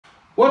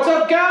What's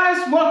up,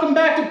 guys? Welcome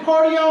back to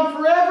Party On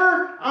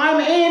Forever. I'm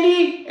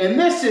Andy, and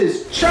this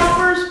is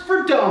Choppers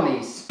for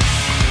Dummies.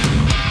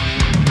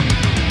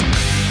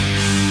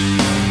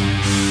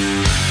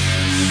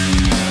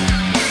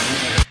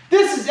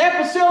 This is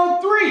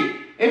episode 3.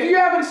 If you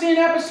haven't seen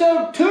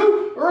episode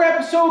 2 or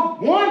episode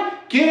 1,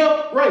 get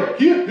up right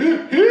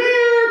here.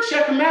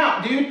 Check them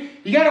out, dude.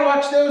 You gotta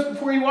watch those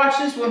before you watch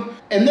this one.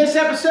 In this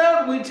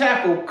episode, we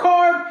tackle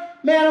carb,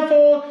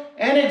 manifold,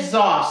 and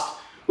exhaust.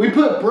 We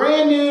put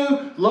brand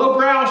new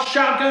Lowbrow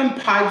shotgun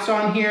pipes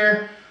on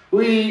here.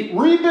 We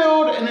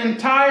rebuild an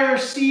entire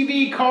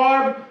CV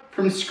carb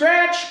from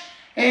scratch,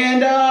 and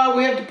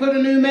we have to put a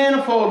new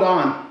manifold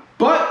on.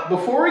 But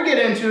before we get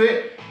into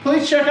it,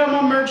 please check out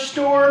my merch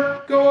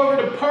store. Go over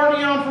to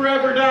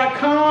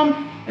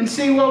partyonforever.com and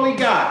see what we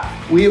got.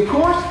 We, of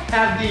course,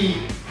 have the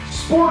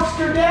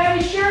Sportster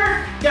Daddy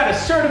shirt. Got a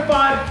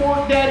certified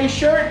Fork Daddy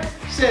shirt.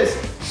 Says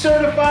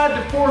certified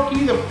to fork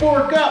you the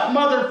fork up,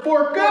 mother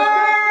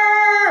forker!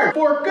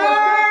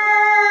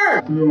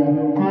 Forker!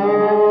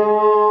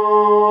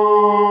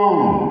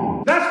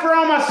 That's for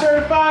all my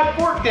certified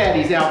fork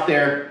daddies out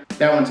there.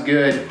 That one's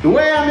good. The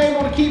way I'm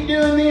able to keep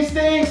doing these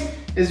things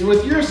is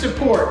with your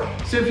support.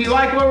 So if you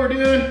like what we're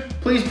doing,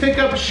 please pick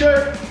up a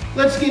shirt.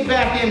 Let's get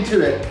back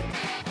into it.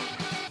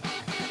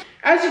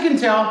 As you can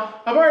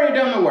tell, I've already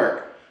done the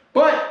work,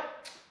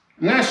 but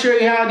I'm gonna show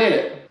you how I did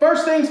it.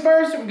 First things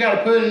first, we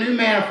gotta put a new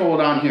manifold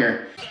on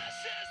here.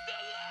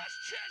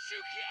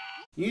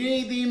 You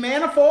need the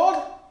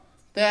manifold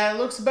that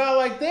looks about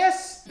like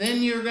this.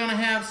 Then you're gonna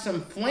have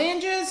some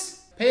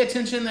flanges. Pay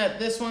attention that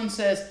this one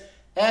says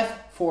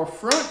F for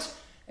front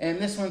and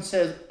this one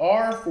says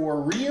R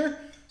for rear.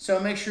 So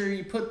make sure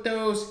you put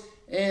those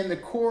in the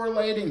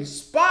correlating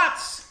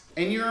spots.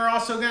 And you're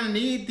also gonna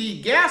need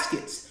the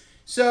gaskets.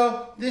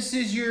 So this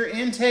is your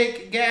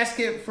intake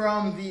gasket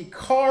from the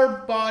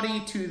carb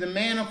body to the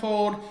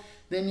manifold.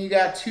 Then you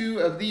got 2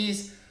 of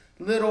these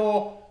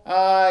little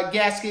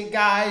gasket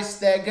guys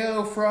that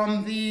go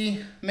from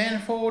the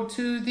manifold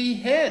to the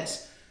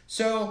heads.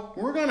 So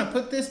we're gonna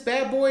put this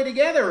bad boy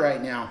together right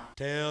now.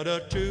 Tell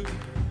the truth,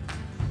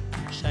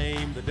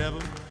 shame the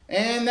devil.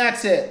 And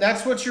that's it.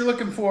 That's what you're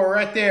looking for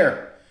right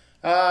there.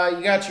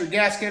 You got your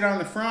gasket on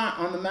the front,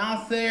 on the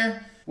mouth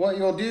there. What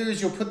you'll do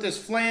is you'll put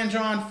this flange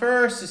on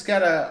first. It's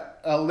got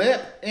a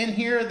lip in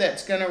here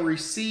that's gonna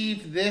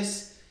receive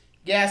this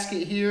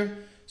gasket here.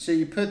 So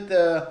you put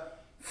the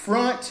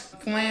front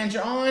flange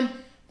on,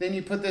 then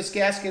you put this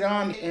gasket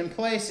on in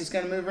place. It's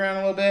gonna move around a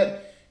little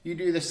bit. You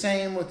do the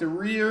same with the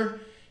rear,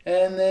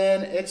 and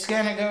then it's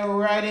gonna go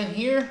right in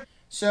here.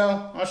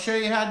 So I'll show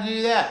you how to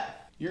do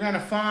that. You're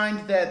gonna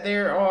find that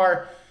there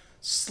are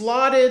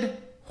slotted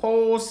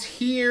holes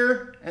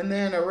here, and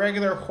then a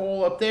regular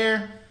hole up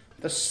there.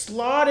 The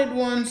slotted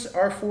ones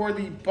are for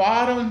the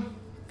bottom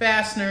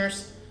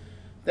fasteners.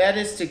 That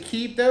is to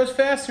keep those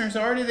fasteners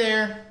already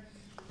there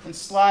and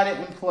slide it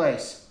in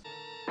place.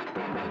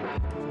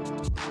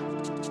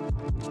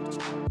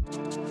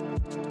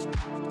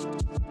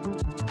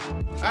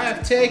 I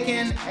have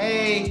taken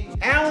a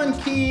Allen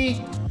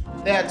key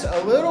that's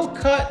a little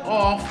cut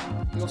off.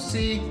 You'll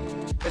see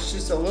it's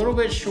just a little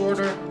bit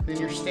shorter than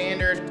your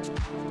standard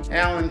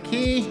Allen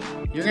key.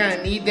 You're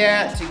gonna need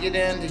that to get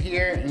into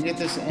here and get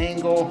this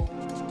angle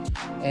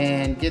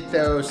and get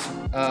those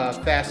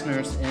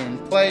fasteners in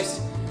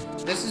place.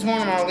 This is one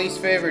of my least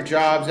favorite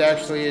jobs,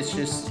 actually. It's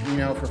just, you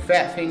know, for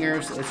fat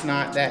fingers, it's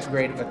not that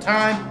great of a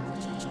time.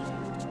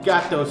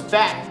 Got those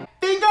fat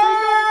fingers!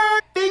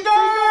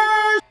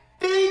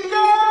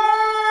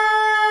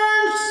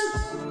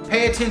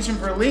 Pay attention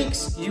for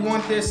leaks. You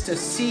want this to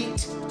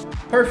seat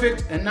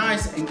perfect and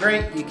nice and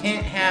great. You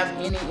can't have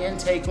any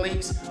intake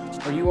leaks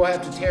or you will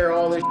have to tear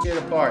all this shit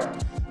apart.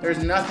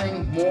 There's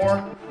nothing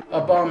more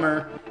a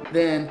bummer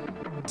than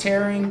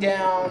tearing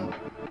down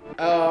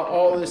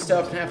all this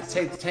stuff and have to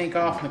take the tank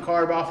off and the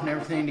carb off and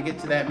everything to get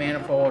to that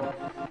manifold.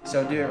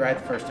 So do it right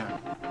the first time.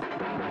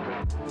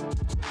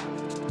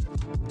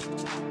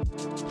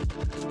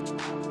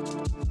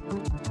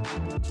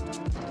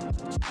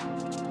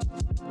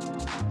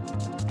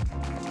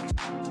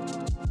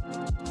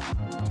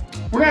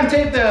 We're gonna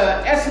take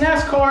the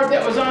S&S carb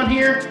that was on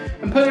here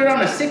and put it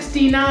on a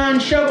 69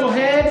 shovel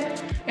head.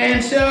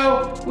 And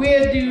so I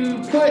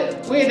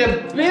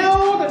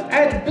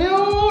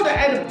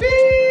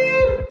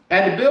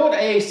had to build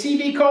a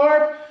CV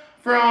carb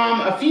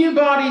from a few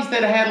bodies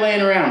that I had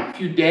laying around. A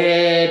few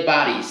dead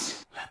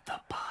bodies. Let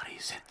the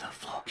bodies hit the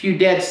floor. A few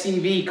dead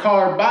CV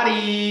carb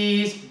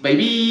bodies,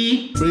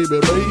 baby.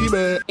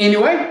 Baby.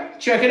 Anyway,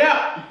 check it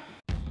out.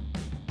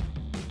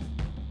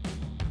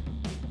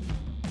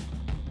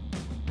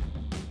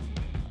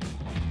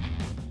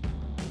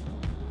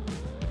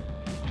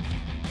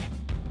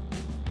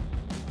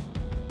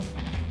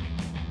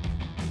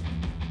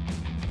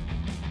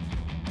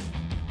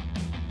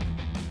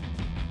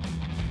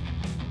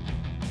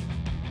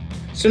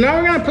 So now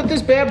we're gonna put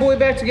this bad boy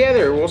back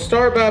together. We'll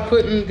start by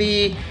putting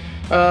the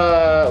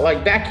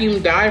like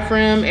vacuum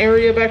diaphragm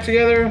area back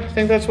together. I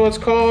think that's what it's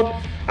called.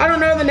 I don't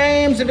know the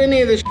names of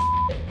any of this shit.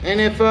 And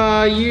if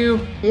you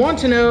want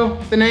to know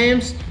the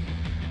names,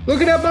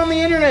 look it up on the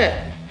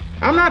internet.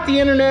 I'm not the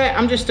internet,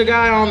 I'm just a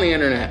guy on the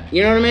internet.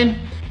 You know what I mean?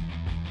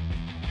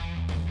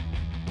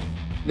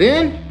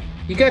 Then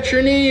you got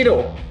your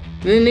needle.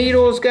 The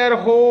needle's got a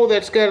hole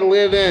that's got to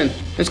live in.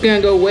 It's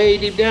gonna go way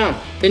deep down.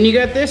 Then you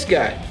got this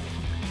guy.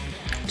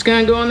 It's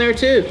gonna go in there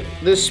too.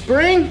 The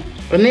spring,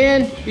 and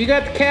then you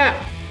got the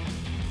cap.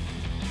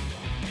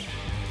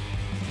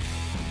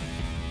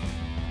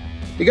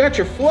 You got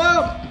your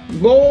float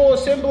bowl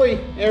assembly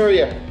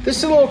area. This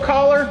is a little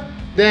collar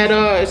that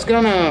is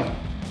gonna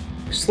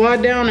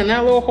slide down in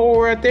that little hole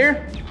right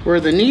there where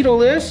the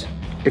needle is.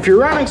 If you're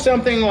running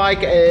something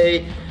like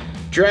a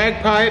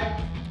drag pipe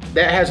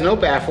that has no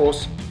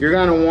baffles, you're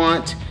gonna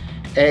want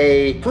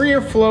a freer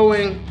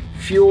flowing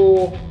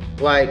fuel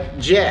like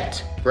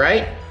jet,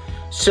 right?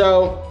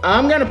 So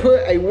I'm gonna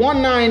put a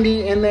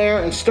 190 in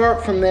there and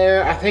start from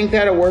there. I think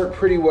that'll work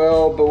pretty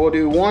well, but we'll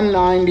do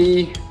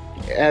 190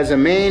 as a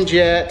main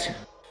jet,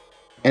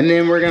 and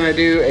then we're gonna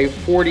do a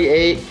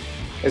 48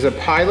 as a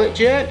pilot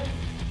jet.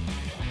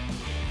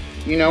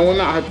 You know, we'll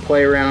not have to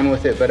play around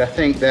with it, but I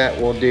think that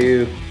will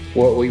do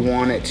what we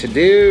want it to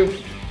do.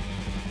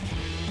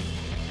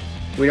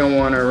 We don't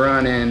want to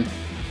run in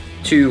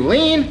too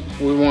lean,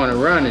 we want to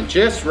run it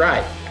just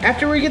right.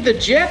 After we get the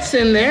jets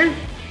in there,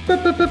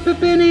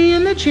 Benny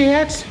and the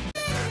jets.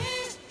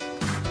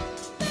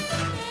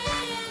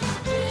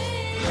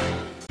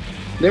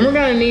 Then we're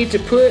gonna need to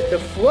put the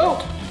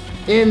float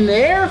in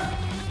there.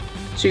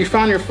 So you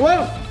find your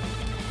float,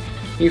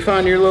 you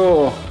find your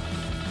little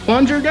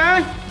plunger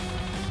guy.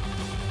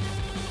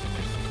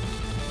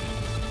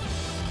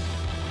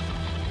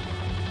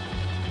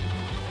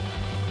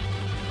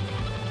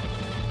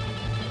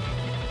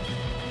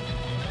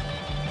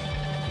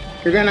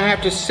 You're gonna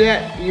have to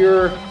set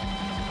your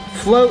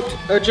float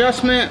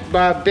adjustment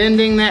by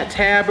bending that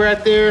tab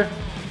right there.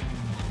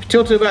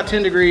 Tilt it about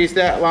 10 degrees,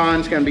 that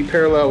line's gonna be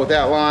parallel with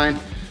that line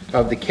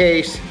of the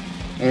case,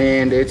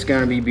 and it's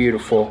gonna be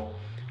beautiful.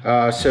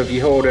 So if you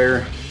hold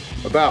her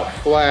about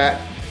flat,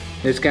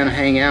 it's gonna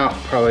hang out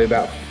probably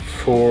about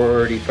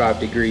 45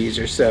 degrees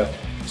or so.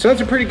 So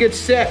that's a pretty good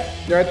set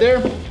right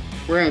there.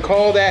 We're gonna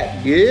call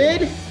that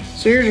good.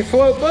 So here's your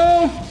float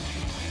bowl.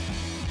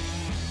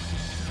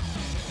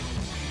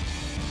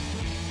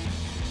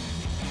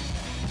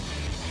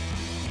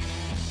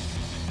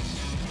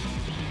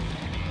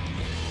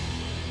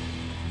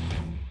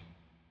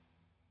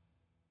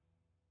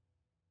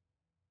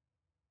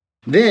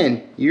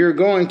 Then you're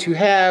going to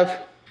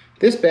have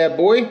this bad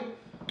boy,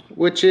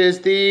 which is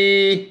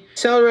the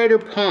accelerator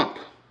pump.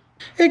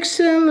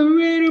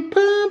 Accelerator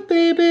pump,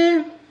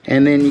 baby.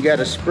 And then you got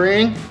a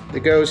spring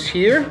that goes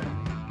here.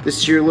 This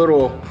is your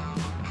little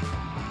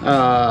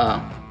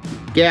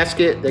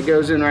gasket that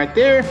goes in right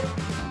there.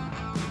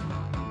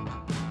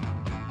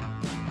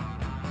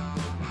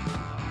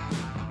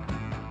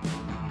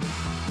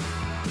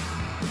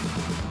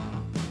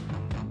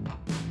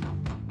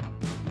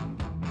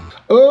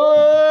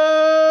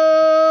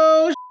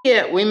 Oh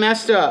shit, we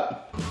messed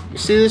up. You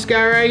see this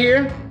guy right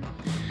here?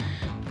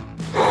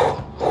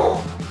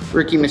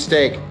 Rookie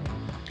mistake.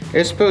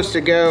 It's supposed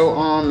to go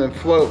on the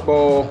float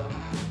bowl.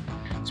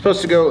 It's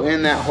supposed to go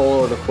in that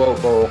hole of the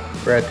float bowl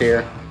right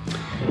there.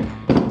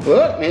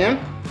 Look, man,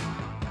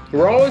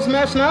 we're always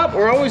messing up,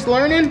 we're always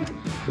learning.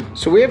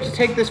 So we have to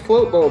take this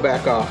float bowl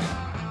back off.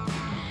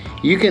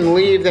 You can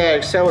leave that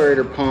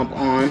accelerator pump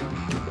on.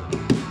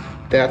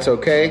 That's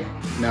okay,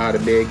 not a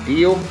big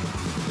deal.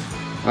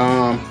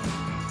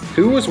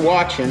 Who was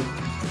watching?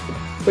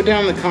 Put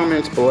down in the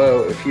comments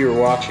below if you were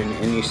watching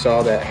and you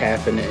saw that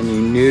happen and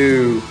you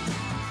knew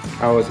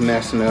I was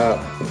messing up.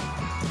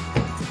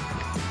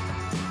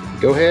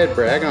 Go ahead,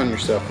 brag on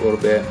yourself a little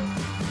bit.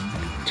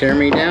 Tear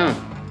me down,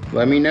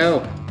 let me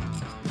know.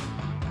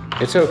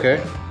 It's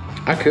okay.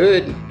 I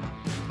could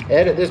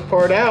edit this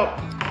part out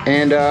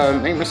and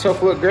make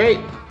myself look great.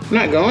 I'm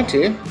not going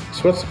to,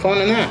 so what's the fun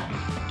in that?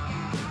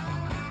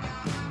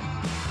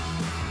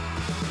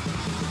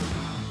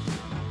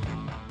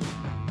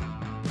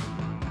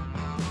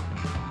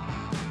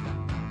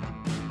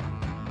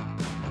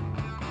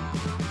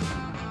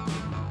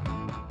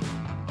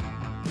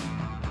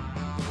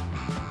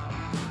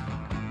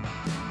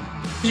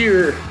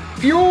 Your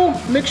fuel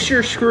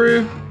mixture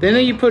screw, then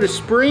you put a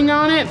spring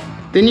on it,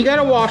 then you got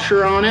a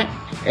washer on it,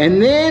 and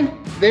then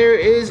there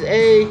is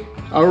a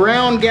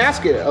round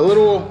gasket, a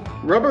little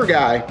rubber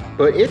guy,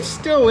 but it's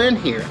still in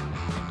here.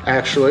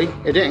 Actually,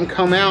 it didn't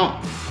come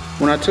out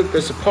when I took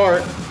this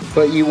apart,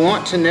 but you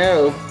want to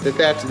know that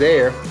that's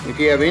there. If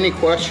you have any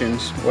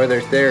questions whether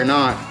it's there or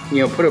not, you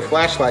know, put a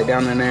flashlight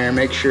down in there and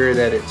make sure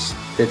that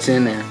it's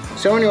in there.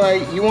 So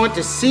anyway, you want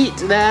to seat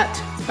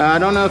that. I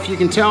don't know if you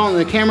can tell on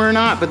the camera or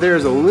not, but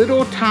there's a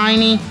little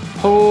tiny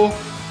hole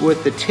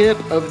with the tip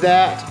of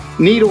that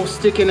needle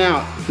sticking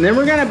out. And then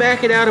we're gonna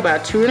back it out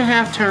about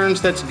 2.5 turns.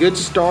 That's a good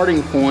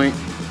starting point.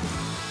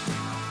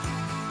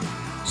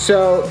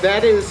 So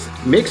that is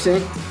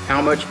mixing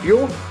how much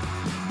fuel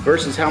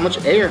versus how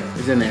much air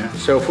is in there.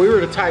 So if we were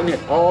to tighten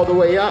it all the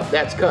way up,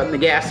 that's cutting the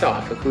gas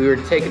off. If we were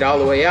to take it all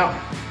the way out,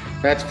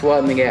 That's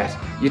flooding the gas.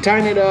 You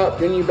tighten it up,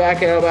 then you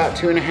back it out about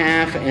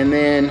 2.5, and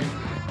then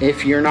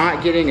if you're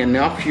not getting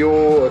enough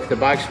fuel, if the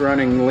bike's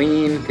running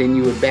lean, then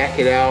you would back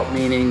it out,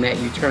 meaning that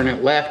you turn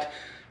it left,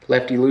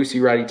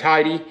 lefty-loosey,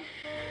 righty-tighty.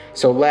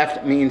 So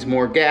left means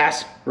more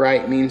gas,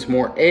 right means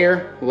more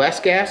air, less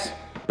gas.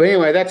 But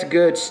anyway, that's a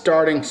good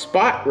starting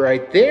spot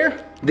right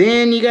there.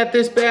 Then you got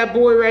this bad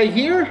boy right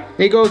here.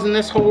 It goes in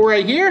this hole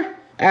right here.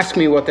 Ask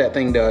me what that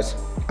thing does.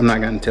 I'm not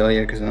gonna tell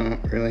you because I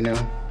don't really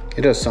know.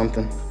 It does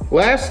something.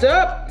 Last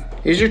up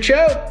is your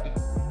choke.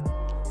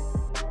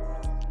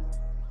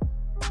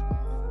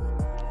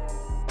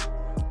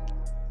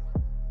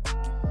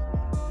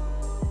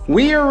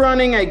 We are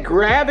running a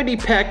gravity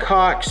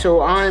petcock,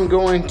 so I'm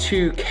going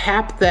to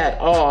cap that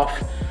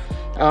off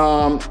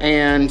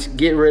and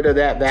get rid of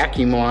that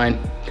vacuum line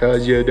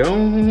because you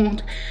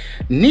don't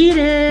need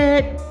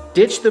it.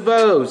 Ditch the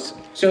bows.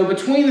 So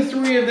between the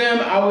three of them,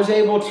 I was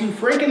able to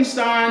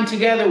Frankenstein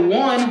together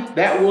one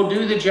that will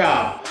do the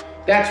job.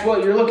 That's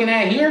what you're looking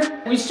at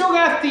here. We still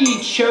got the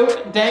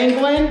choke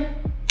dangling.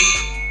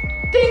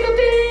 Dingle,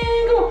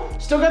 dingle.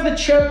 Still got the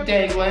choke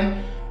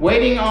dangling,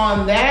 waiting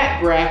on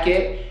that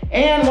bracket.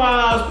 And while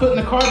I was putting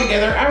the car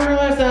together, I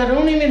realized that I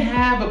don't even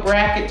have a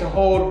bracket to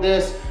hold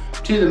this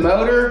to the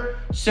motor.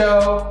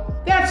 So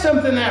that's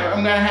something that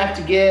I'm gonna have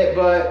to get,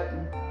 but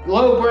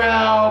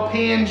Lowbrow,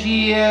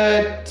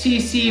 Pangea,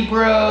 TC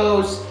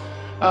Bros,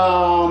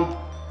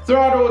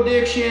 Throttle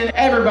Addiction,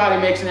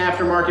 everybody makes an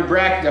aftermarket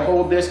bracket to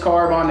hold this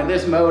carb onto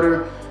this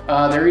motor.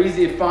 They're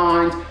easy to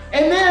find.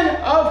 And then,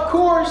 of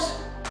course,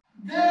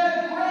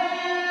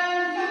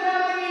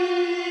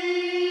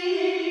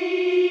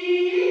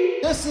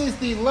 this is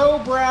the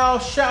Lowbrow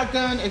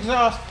shotgun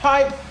exhaust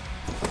pipe.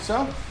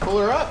 So, pull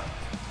her up,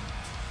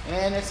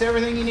 and it's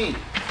everything you need.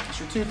 It's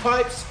your two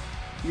pipes,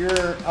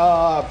 your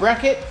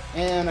bracket,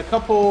 and a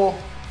couple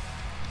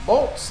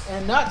bolts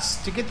and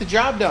nuts to get the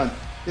job done.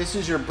 This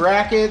is your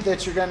bracket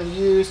that you're gonna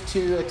use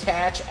to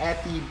attach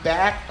at the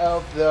back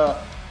of the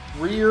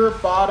rear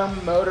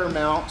bottom motor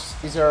mounts.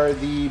 These are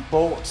the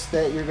bolts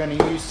that you're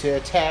gonna use to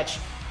attach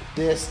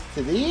this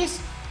to these.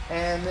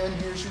 And then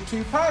here's your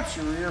two pipes,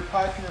 your rear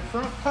pipe and your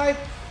front pipe.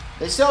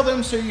 They sell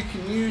them so you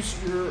can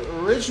use your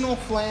original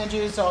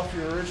flanges off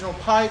your original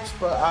pipes,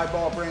 but I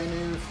bought brand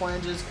new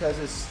flanges because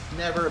it's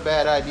never a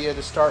bad idea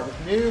to start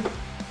with new.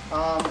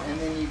 And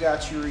then you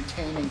got your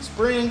retaining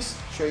springs.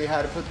 Show you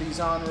how to put these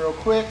on real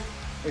quick.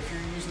 If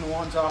you're using the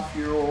ones off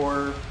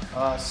your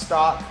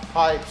stock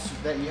pipes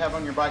that you have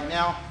on your bike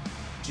now,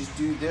 just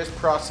do this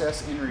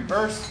process in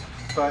reverse.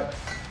 But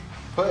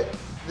put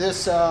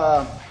this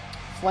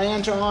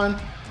flange on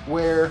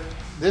where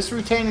this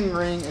retaining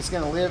ring is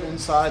going to live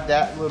inside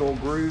that little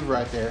groove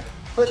right there.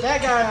 Put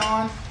that guy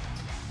on,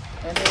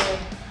 and then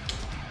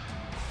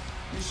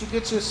you should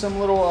get you some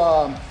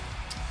little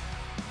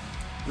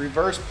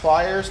reverse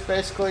pliers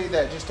basically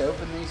that just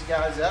open these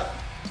guys up.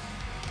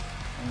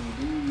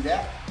 And you do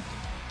that.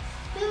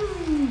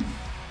 Boom.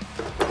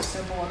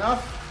 Simple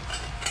enough.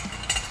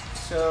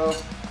 So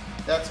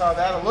that's how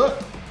that'll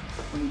look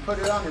when you put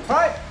it on your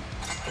pipe.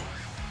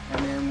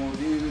 And then we'll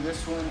do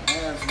this one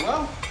as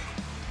well.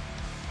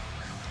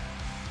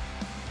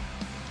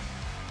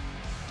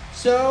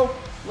 So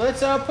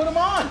let's put them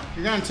on.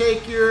 You're gonna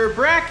take your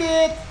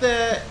bracket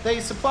that they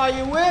supply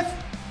you with,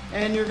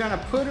 and you're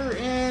gonna put her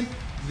in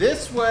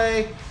this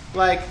way,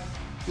 like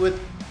with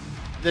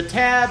the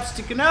tab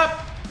sticking up.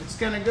 It's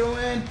gonna go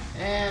in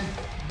and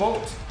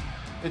bolt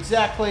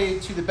exactly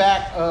to the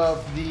back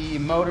of the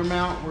motor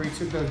mount where you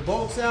took those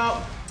bolts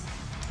out.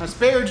 I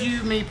spared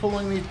you me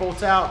pulling these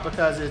bolts out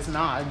because it's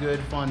not a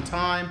good fun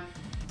time.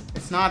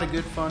 It's not a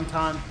good fun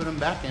time to put them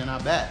back in, I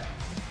bet.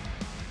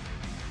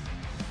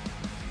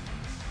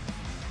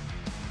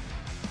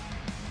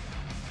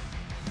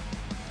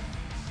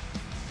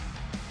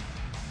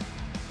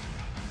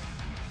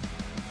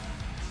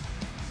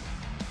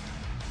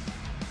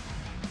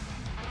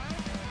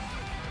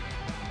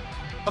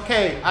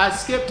 Okay, I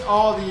skipped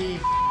all the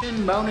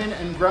moaning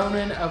and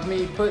groaning of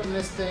me putting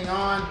this thing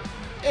on.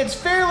 It's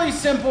fairly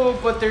simple,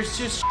 but there's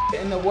just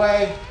in the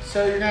way.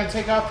 So you're gonna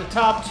take off the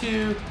top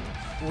two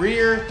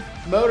rear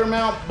motor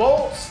mount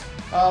bolts.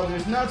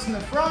 There's nuts in the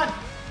front.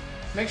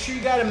 Make sure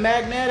you got a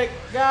magnetic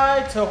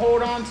guy to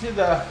hold on to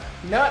the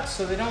nuts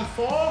so they don't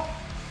fall.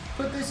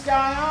 Put this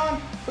guy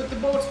on, put the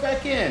bolts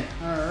back in.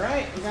 All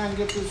right, we're gonna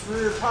get this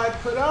rear pipe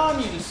put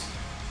on. You just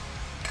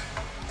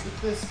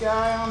put this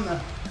guy on the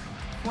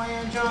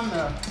flange on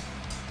the,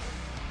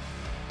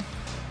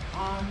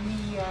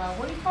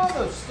 what do you call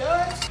those,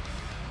 studs?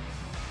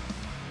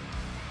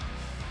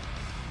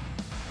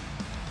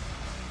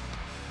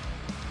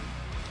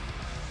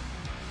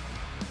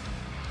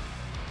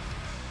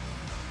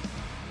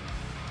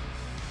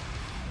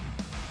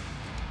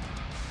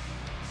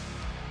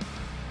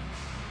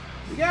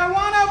 We got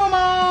one of them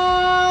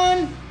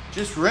on!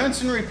 Just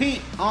rinse and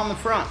repeat on the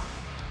front.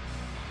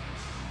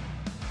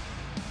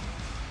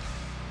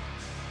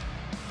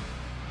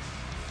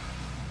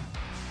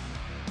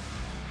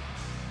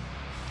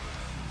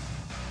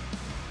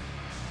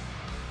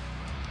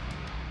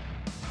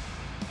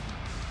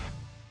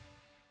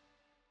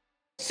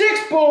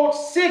 6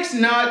 bolts, 6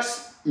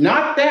 nuts.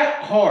 Not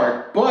that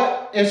hard,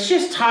 but it's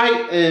just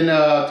tight and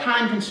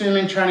time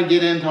consuming trying to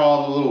get into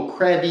all the little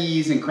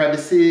crevices and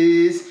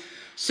crevices.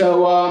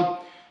 So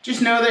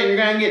just know that you're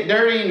gonna get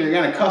dirty and you're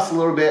gonna cuss a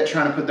little bit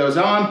trying to put those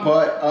on,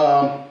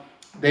 but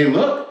they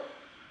look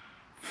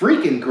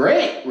freaking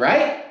great,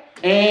 right?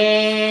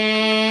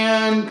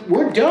 And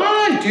we're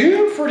done,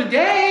 dude, for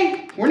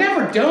today. We're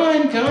never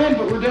done,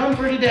 but we're done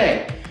for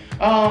today.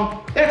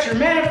 That's your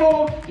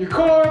manifold, your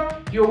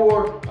carb,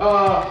 your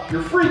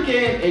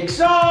freaking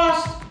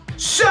exhaust.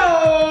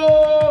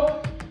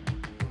 So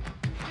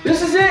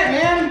this is it,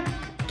 man.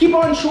 Keep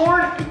on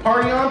short and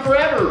party on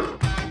forever.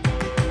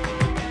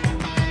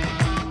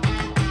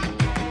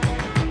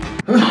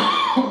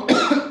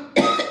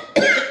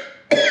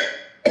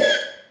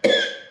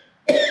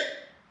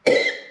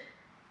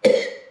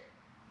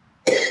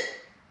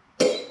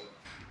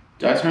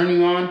 Did I turn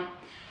you on?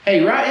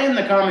 Hey, write in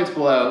the comments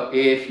below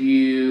if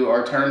you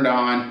are turned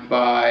on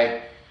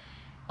by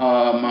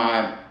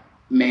my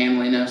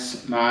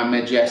manliness, my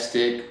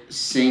majestic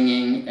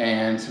singing,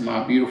 and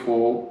my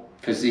beautiful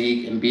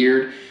physique and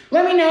beard.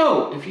 Let me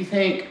know if you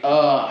think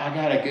I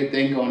got a good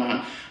thing going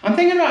on. I'm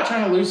thinking about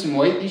trying to lose some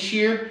weight this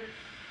year.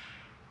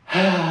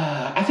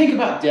 I think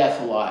about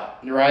death a lot,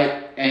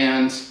 right?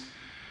 And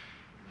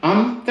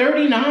I'm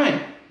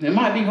 39. It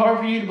might be hard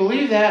for you to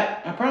believe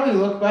that. I probably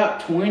look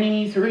about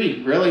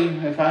 23, really,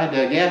 if I had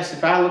to guess.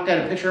 If I looked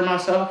at a picture of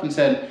myself and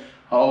said,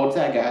 how old's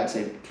that guy? I'd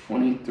say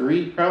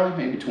 23,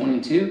 probably, maybe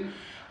 22.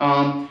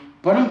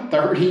 But I'm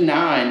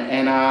 39,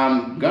 and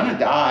I'm gonna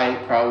die,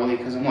 probably,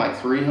 because I'm like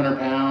 300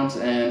 pounds,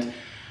 and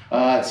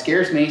it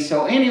scares me.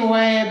 So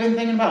anyway, I've been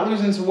thinking about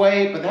losing some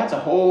weight, but that's a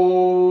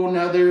whole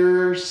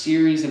nother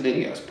series of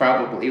videos,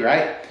 probably,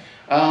 right?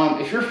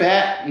 If you're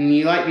fat and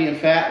you like being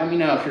fat, let me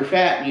know. If you're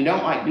fat and you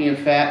don't like being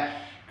fat,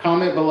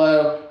 comment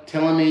below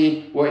telling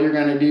me what you're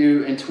gonna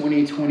do in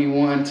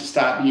 2021 to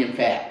stop being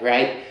fat,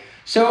 right?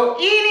 So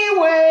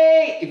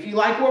anyway, if you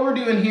like what we're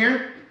doing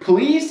here,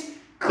 please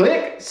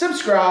click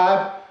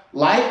subscribe,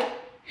 like,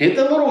 hit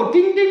the little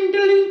ding, ding,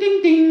 ding,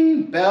 ding,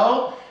 ding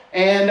bell,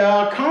 and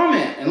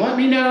comment and let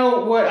me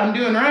know what I'm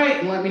doing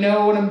right and let me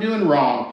know what I'm doing wrong.